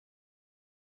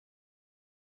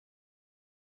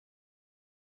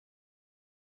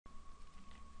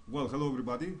Well, hello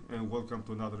everybody and welcome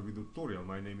to another video tutorial.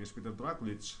 My name is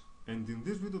Drakulic, and in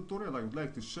this video tutorial I would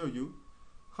like to show you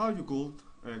how you could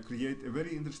create a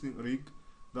very interesting rig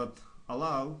that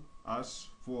allow us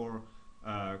for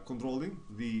controlling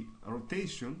the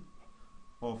rotation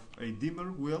of a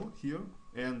dimmer wheel here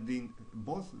and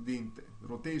both the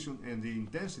rotation and the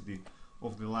intensity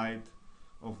of the light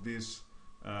of this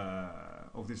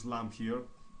lamp here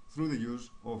through the use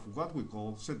of what we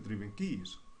call set-driven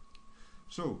keys.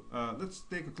 So let's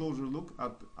take a closer look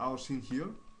at our scene here.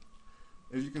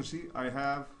 As you can see, I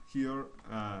have here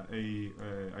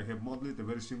I have modeled a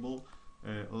very simple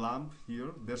lamp here,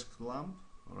 desk lamp,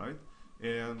 all right.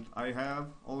 And I have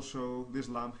also, this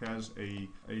lamp has a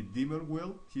dimmer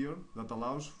wheel here that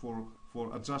allows for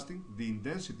adjusting the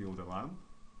intensity of the lamp.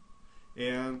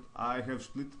 And I have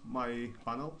split my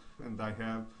panel, and I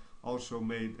have also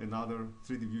made another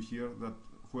 3D view here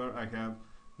where I have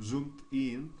zoomed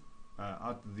in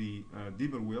at the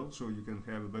dimmer wheel, so you can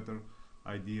have a better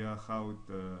idea how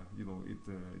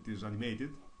it is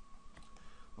animated.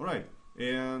 All right,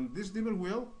 and this dimmer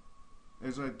wheel,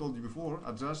 as I told you before,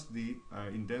 adjusts the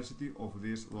intensity of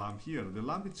this lamp here. The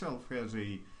lamp itself has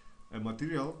a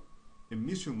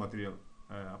emission material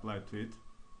applied to it.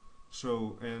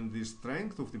 So, and the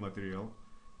strength of the material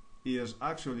is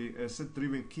actually a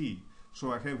set-driven key.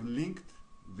 So I have linked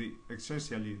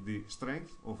essentially the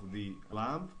strength of the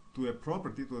lamp to a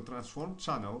property, to a transformed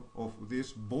channel of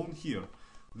this bone here.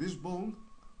 This bone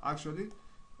actually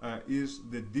is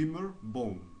the dimmer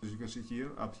bone, as you can see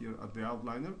here, up here at the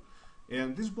outliner.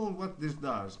 And this bone, what this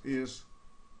does is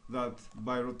that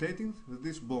by rotating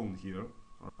this bone here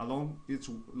along its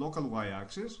local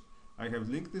y-axis, I have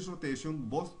linked this rotation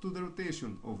both to the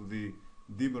rotation of the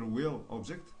dimmer wheel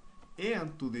object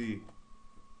and to the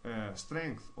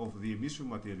strength of the emission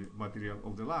material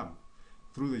of the lamp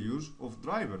through the use of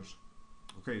drivers.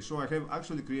 Okay, so I have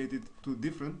actually created two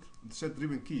different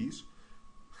set-driven keys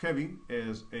having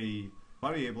as a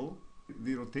variable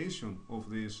the rotation of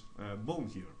this bone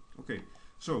here. Okay,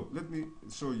 so let me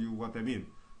show you what I mean.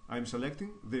 I'm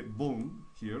selecting the bone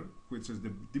here, which is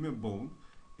the dimmer bone,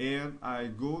 and I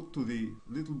go to the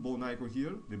little bone icon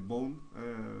here, the bone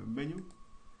menu,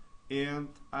 and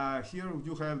here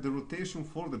you have the rotation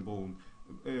for the bone.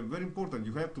 Very important,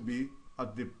 you have to be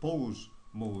at the pose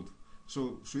mode.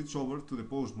 So switch over to the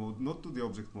pose mode, not to the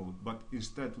object mode, but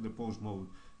instead to the pose mode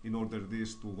in order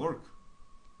this to work.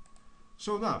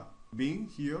 So now, being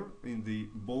here in the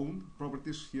bone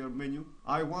properties here menu,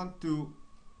 I want to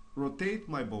rotate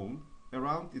my bone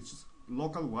around its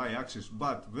local y-axis,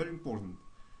 but very important,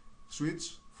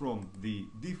 switch from the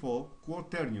default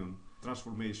quaternion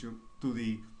transformation to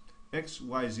the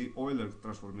XYZ Euler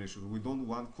transformation. We don't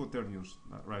want quaternions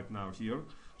right now here.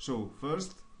 So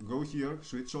first go here,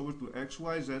 switch over to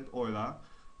XYZ Euler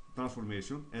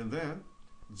transformation, and then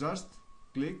just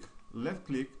left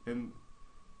click and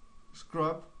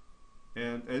scrub.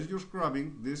 And as you're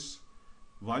scrubbing this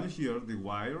value here, the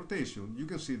Y rotation, you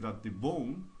can see that the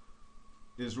bone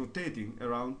is rotating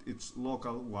around its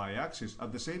local y-axis.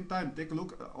 At the same time, take a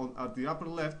look at the upper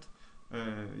left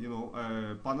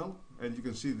panel, and you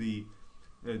can see the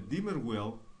dimmer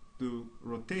wheel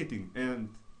rotating. And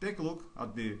take a look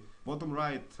at the bottom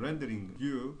right rendering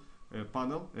view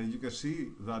panel, and you can see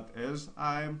that as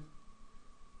I'm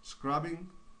scrubbing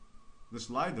the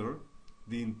slider,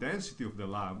 the intensity of the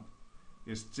lamp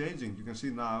is changing. You can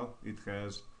see now it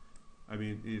has,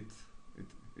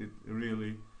 it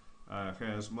really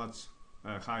has much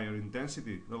higher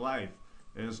intensity, the light.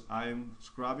 As I'm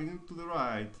scrubbing it to the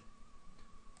right,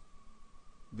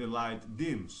 the light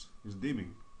is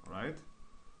dimming, right?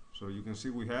 So you can see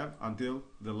we have until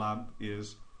the lamp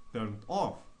is turned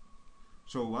off.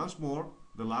 So once more,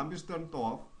 the lamp is turned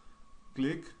off,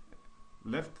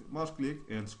 left mouse click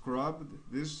and scrub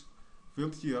this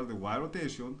field here, the Y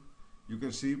rotation. You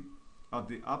can see at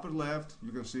the upper left,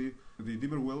 you can see the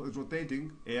dimmer wheel is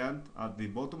rotating, and at the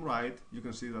bottom right, you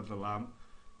can see that the lamp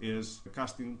is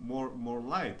casting more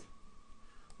light.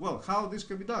 Well, how this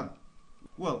can be done?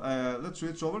 Well, let's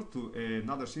switch over to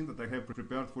another scene that I have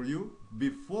prepared for you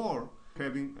before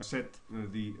having set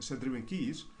the set-driven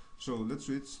keys. So let's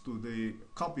switch to the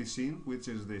copy scene, which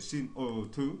is the scene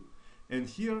 002. And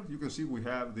here you can see we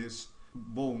have this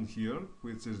bone here,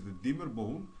 which is the dimmer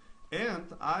bone. And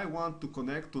I want to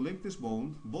link this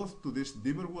bone both to this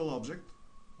dimmer wheel object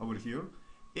over here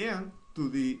and to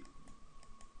the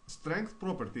strength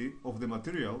property of the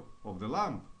material of the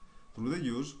lamp through the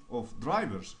use of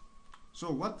drivers.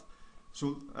 So what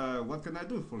can I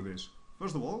do for this?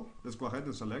 First of all, let's go ahead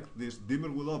and select this dimmer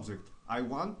wheel object. I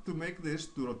want to make this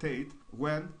to rotate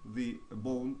when the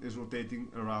bone is rotating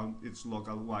around its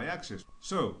local y-axis.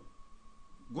 So,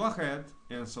 go ahead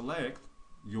and select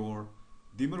your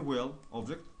dimmer wheel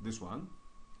object, this one,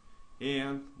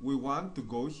 and we want to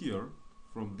go here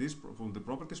from the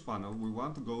properties panel. We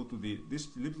want to go to this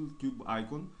little cube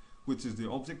icon, which is the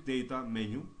object data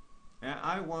menu, and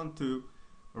I want to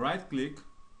right click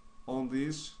on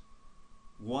this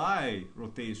Y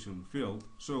rotation field.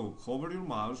 So hover your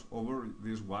mouse over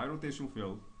this Y rotation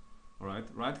field, alright,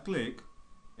 right click,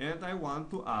 and I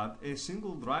want to add a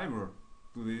single driver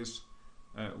to this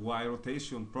Y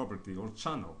rotation property or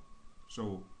channel.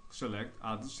 So select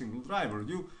add a single driver.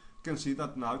 You can see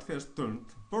that now it has turned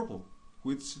purple,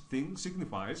 which thing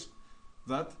signifies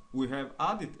that we have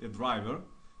added a driver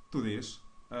to this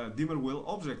dimmer wheel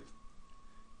object.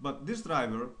 But this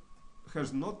driver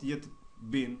has not yet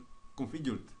been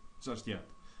configured just yet.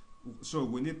 So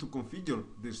we need to configure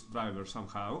this driver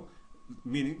somehow,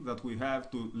 meaning that we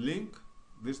have to link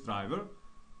this driver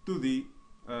to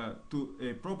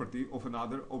a property of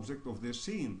another object of this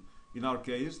scene. In our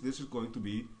case, this is going to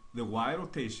be the Y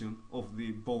rotation of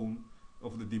the bone,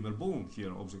 of the dimmer bone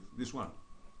here object, this one.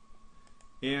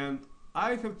 And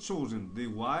I have chosen the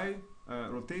Y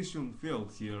rotation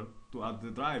field here to add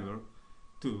the driver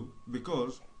to,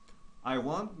 because I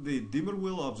want the dimmer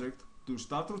wheel object to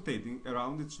start rotating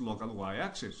around its local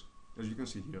y-axis, as you can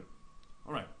see here.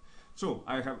 Alright, so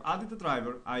I have added the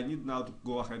driver. I need now to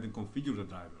go ahead and configure the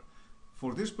driver.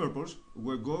 For this purpose,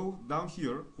 we'll go down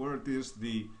here where it is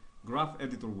the graph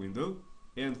editor window,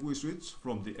 and we switch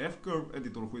from the F-curve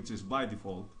editor, which is by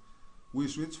default. We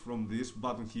switch from this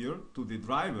button here to the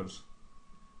drivers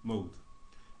mode,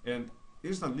 and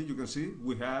instantly you can see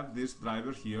we have this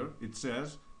driver here. It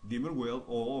says dimmer wheel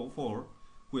 004,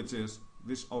 which is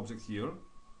this object here,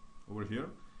 over here,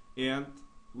 and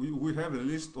we have a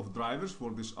list of drivers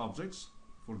for these objects,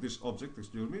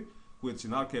 excuse me, which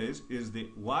in our case is the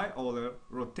Y-Euler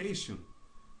rotation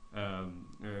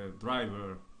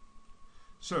driver.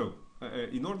 So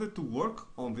in order to work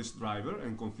on this driver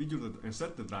and configure and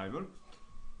set the driver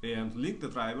and link the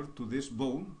driver to this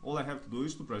bone, all I have to do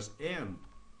is to press N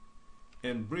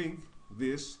and bring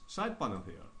this side panel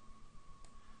here.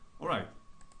 Alright,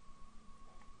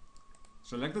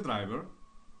 select the driver.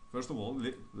 First of all,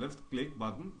 left click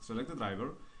button, select the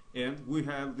driver, and we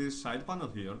have this side panel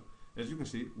here, as you can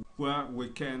see, where we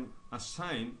can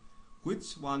assign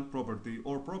which one property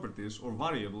or properties or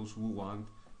variables we want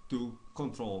to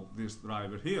control this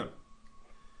driver here.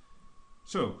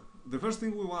 So the first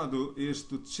thing we want to do is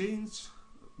to change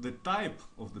the type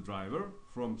of the driver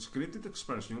from scripted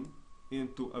expression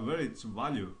into average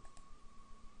value.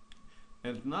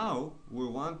 And now we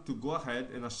want to go ahead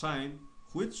and assign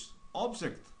which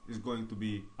object is going to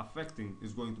be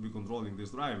controlling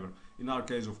this driver. In our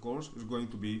case, of course, this is going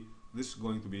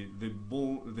to be the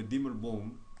bone, the dimmer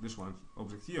bone, this one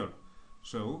object here.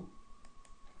 So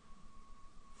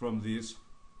from this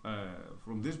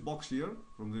box here,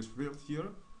 from this field here,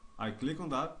 I click on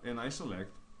that and I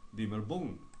select dimmer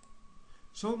bone.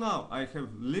 So now I have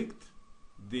linked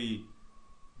the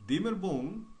dimmer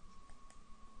bone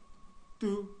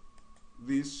to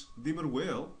this dimmer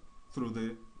wheel through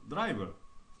the driver.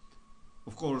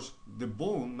 Of course, the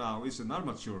bone now is an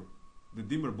armature, the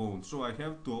dimmer bone, so I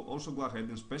have to also go ahead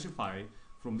and specify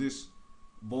from this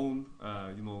bone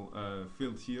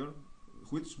field here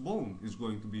which bone is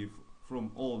going to be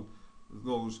from all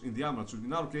those in the armature.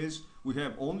 In our case, we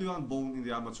have only one bone in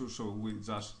the armature, so we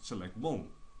just select bone.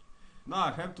 Now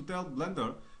I have to tell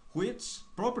Blender which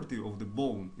property of the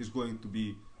bone is going to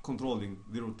be controlling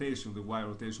the rotation, the Y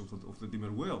rotation of the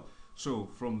dimmer wheel. So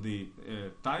from the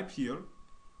type here,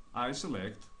 I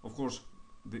select, of course,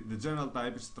 the general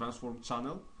type is transform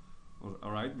channel,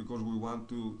 alright, because we want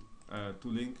to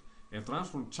link a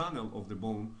transform channel of the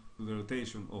bone to the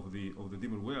rotation of the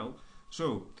dimmer wheel.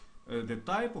 So the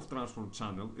type of transform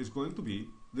channel is going to be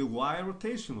the Y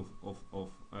rotation of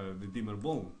the dimmer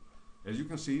bone. As you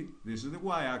can see, this is the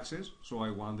Y-axis, so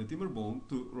I want the dimmer bone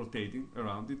to rotating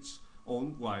around its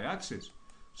own Y-axis.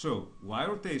 So Y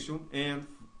rotation, and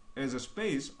as a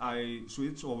space I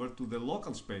switch over to the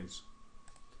local space,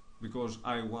 because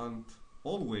I want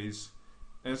always,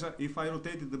 if I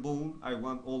rotated the bone, I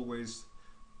want always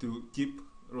to keep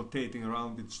rotating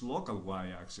around its local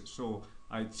Y-axis. So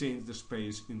I change the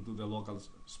space into the local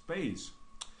space.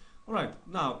 Alright,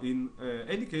 now in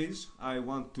any case, I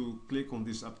want to click on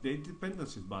this update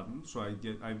dependencies button, so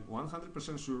I'm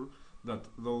 100% sure that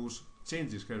those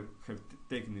changes have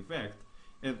taken effect.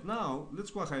 And now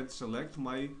let's go ahead and select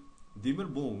my dimmer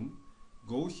bone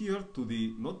go here to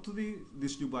the, not to the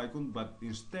this tube icon, but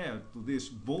instead to this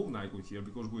bone icon here,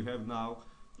 because we have now,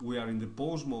 we are in the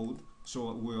pose mode,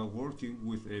 so we are working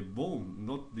with a bone,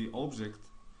 not the object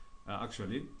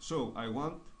actually. So I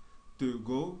want to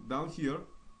go down here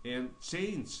and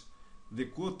change the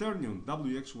quaternion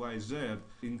WXYZ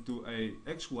into a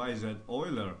XYZ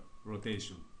Euler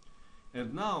rotation.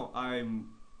 And now I'm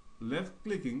left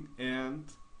clicking and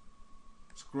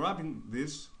scrubbing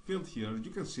this field here. You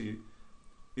can see,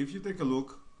 if you take a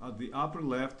look at the upper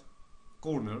left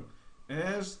corner,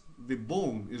 as the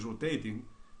bone is rotating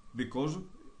because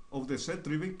of the set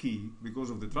driven key, because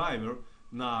of the driver,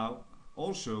 now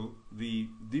also the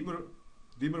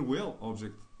dimmer wheel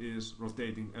object is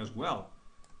rotating as well,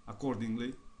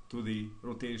 accordingly to the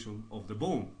rotation of the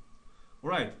bone.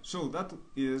 Alright, so that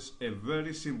is a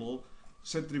very simple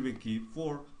set driven key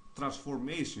for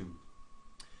transformation.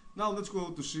 Now let's go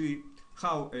to see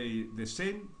how the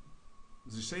same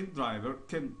driver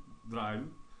can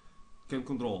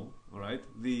control, alright,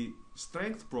 the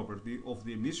strength property of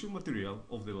the emission material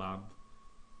of the lamp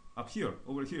up here,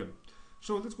 over here.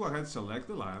 So let's go ahead and select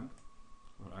the lamp,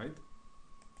 alright,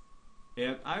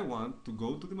 and I want to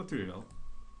go to the material,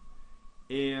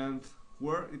 and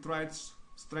where it writes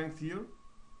strength here,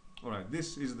 alright,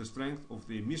 this is the strength of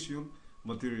the emission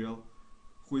material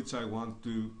which I want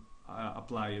to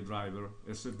apply a driver,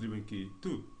 a set driven key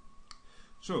to.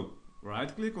 So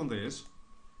right click on this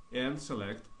and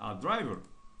select Add Driver.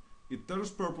 It turns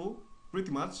purple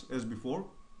pretty much as before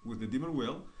with the dimmer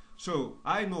wheel. So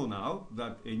I know now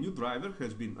that a new driver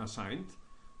has been assigned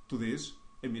to this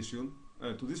emission,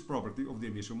 to this property of the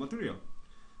emission material.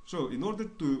 So in order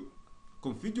to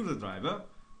configure the driver,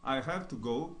 I have to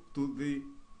go to the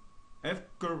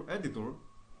F-curve editor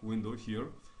window here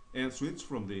and switch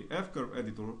from the F-curve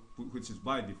editor, which is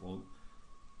by default,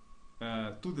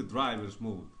 to the drivers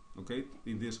mode, okay,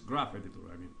 in this graph editor,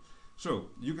 I mean. So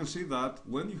you can see that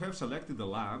when you have selected the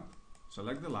lamp,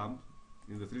 select the lamp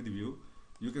in the 3D view,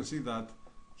 you can see that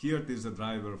here it is the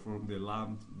driver from the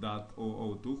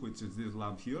lamp.002, which is this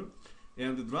lamp here,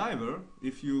 and the driver,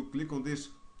 if you click on this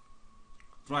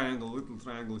triangle, little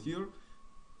triangle here,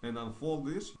 and unfold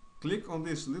this, click on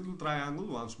this little triangle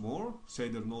once more,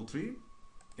 shader node 3,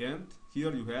 and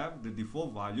here you have the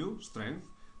default value, strength.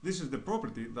 This is the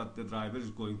property that the driver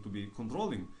is going to be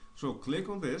controlling. So click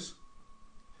on this,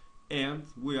 and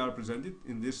we are presented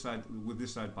in this side with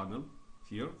this side panel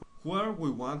here, where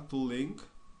we want to link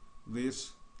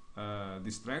this the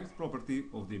strength property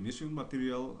of the emission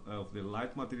material, of the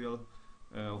light material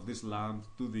of this lamp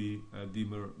to the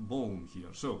dimmer bone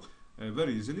here. So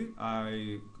very easily,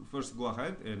 I first go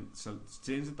ahead and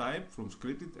change the type from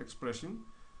scripted expression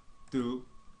to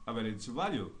average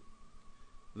value.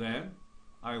 Then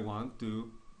I want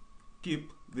to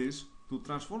keep this to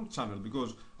transform channel,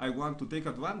 because I want to take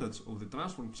advantage of the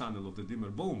transform channel of the dimmer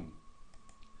bone.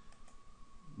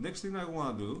 Next thing I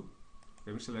want to do,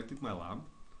 having selected my lamp,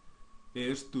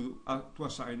 is to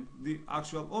assign the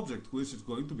actual object, which is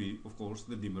going to be, of course,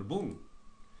 the dimmer bone.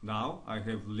 Now I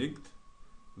have linked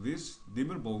this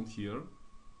dimmer bone here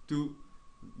to,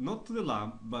 not to the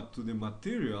lamp, but to the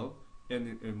material,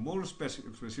 and more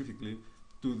specifically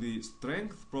to the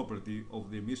strength property of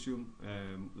the emission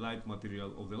light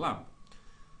material of the lamp.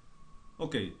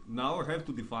 Okay, now I have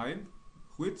to define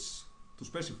to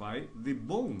specify the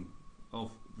bone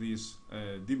of this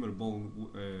dimmer bone,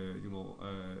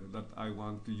 that I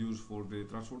want to use for the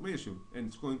transformation, and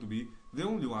it's going to be the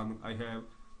only one I have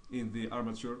in the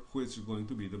armature, which is going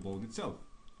to be the bone itself.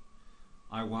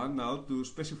 I want now to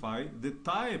specify the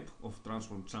type of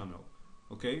transform channel,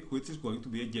 okay, which is going to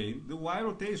be again the Y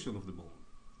rotation of the bone.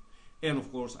 And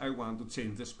of course I want to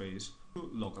change the space to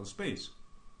local space.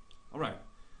 Alright,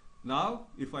 now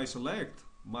if I select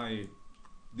my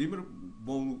dimmer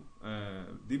bone,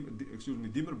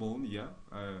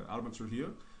 armature here,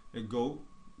 and go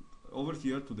over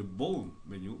here to the bone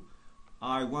menu,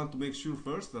 I want to make sure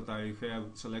first that I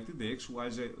have selected the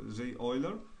XYZ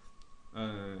Euler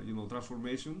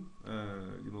transformation,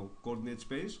 coordinate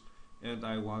space, and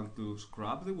I want to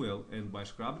scrub the wheel. And by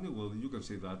scrubbing the wheel, you can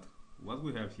see that what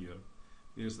we have here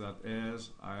is that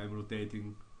as I'm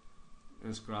rotating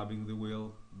and scrubbing the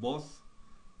wheel, both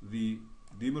the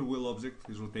dimmer wheel object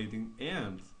is rotating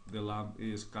and the lamp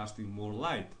is casting more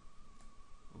light.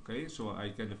 Okay, so I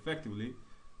can effectively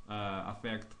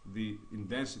affect the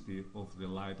intensity of the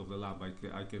light of the lamp.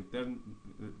 I can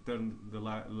turn the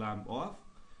lamp off,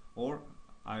 or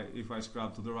if I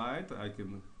scrub to the right, I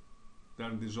can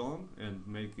turn this on and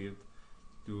make it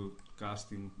to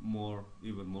casting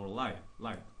even more light.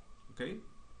 Okay.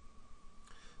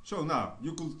 So now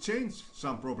you could change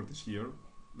some properties here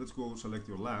let's go select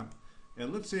your lamp,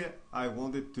 and let's say I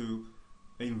wanted to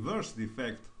inverse the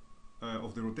effect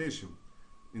of the rotation.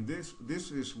 In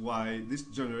this is why this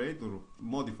generator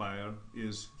modifier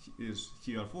is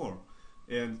here for,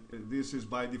 and this is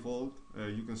by default.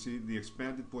 You can see the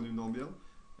expanded polynomial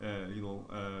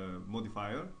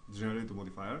modifier, generator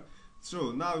modifier.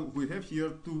 So now we have here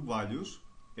two values,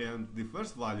 and the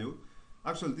first value,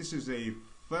 actually this is a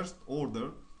first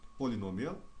order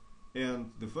polynomial,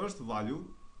 and the first value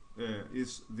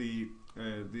is the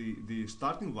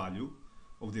starting value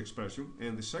of the expression,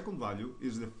 and the second value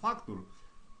is the factor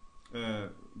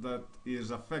that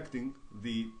is affecting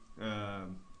this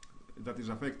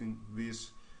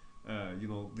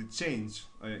the change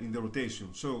in the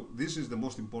rotation. So this is the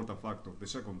most important factor, the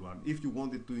second one. If you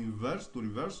wanted to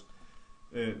reverse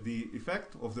the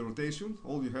effect of the rotation,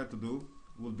 all you have to do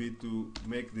will be to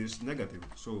make this negative.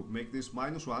 So make this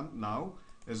 -1. Now,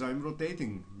 as I'm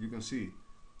rotating, you can see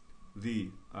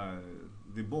the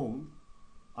bone,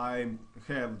 I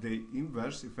have the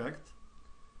inverse effect.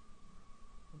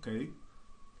 Okay,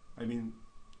 I mean,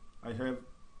 I have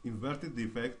inverted the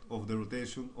effect of the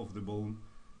rotation of the bone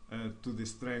to the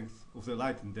strength of the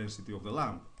light intensity of the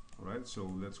lamp. Alright, so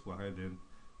let's go ahead and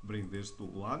bring this to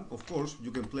 1. Of course,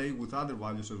 you can play with other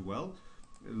values as well,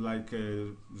 like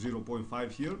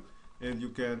 0.5 here, and you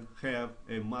can have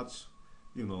a much,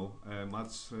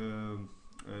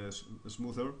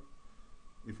 smoother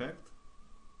effect.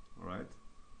 Alright,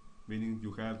 meaning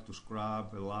you have to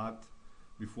scrub a lot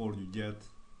before you get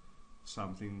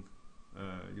something,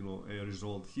 a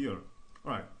result here.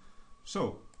 Alright,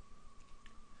 so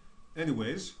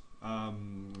anyways,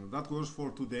 that was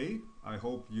for today. I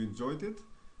hope you enjoyed it.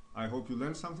 I hope you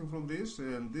learned something from this,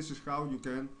 and this is how you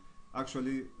can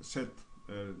actually set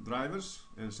drivers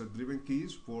and set driven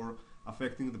keys for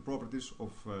affecting the properties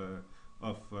of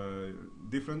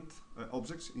different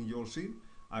objects in your scene.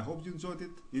 I hope you enjoyed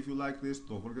it. If you like this,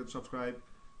 don't forget to subscribe.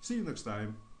 See you next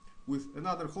time with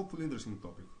another hopefully interesting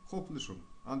topic, hopefully soon.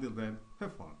 Until then,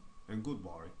 have fun and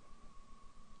goodbye.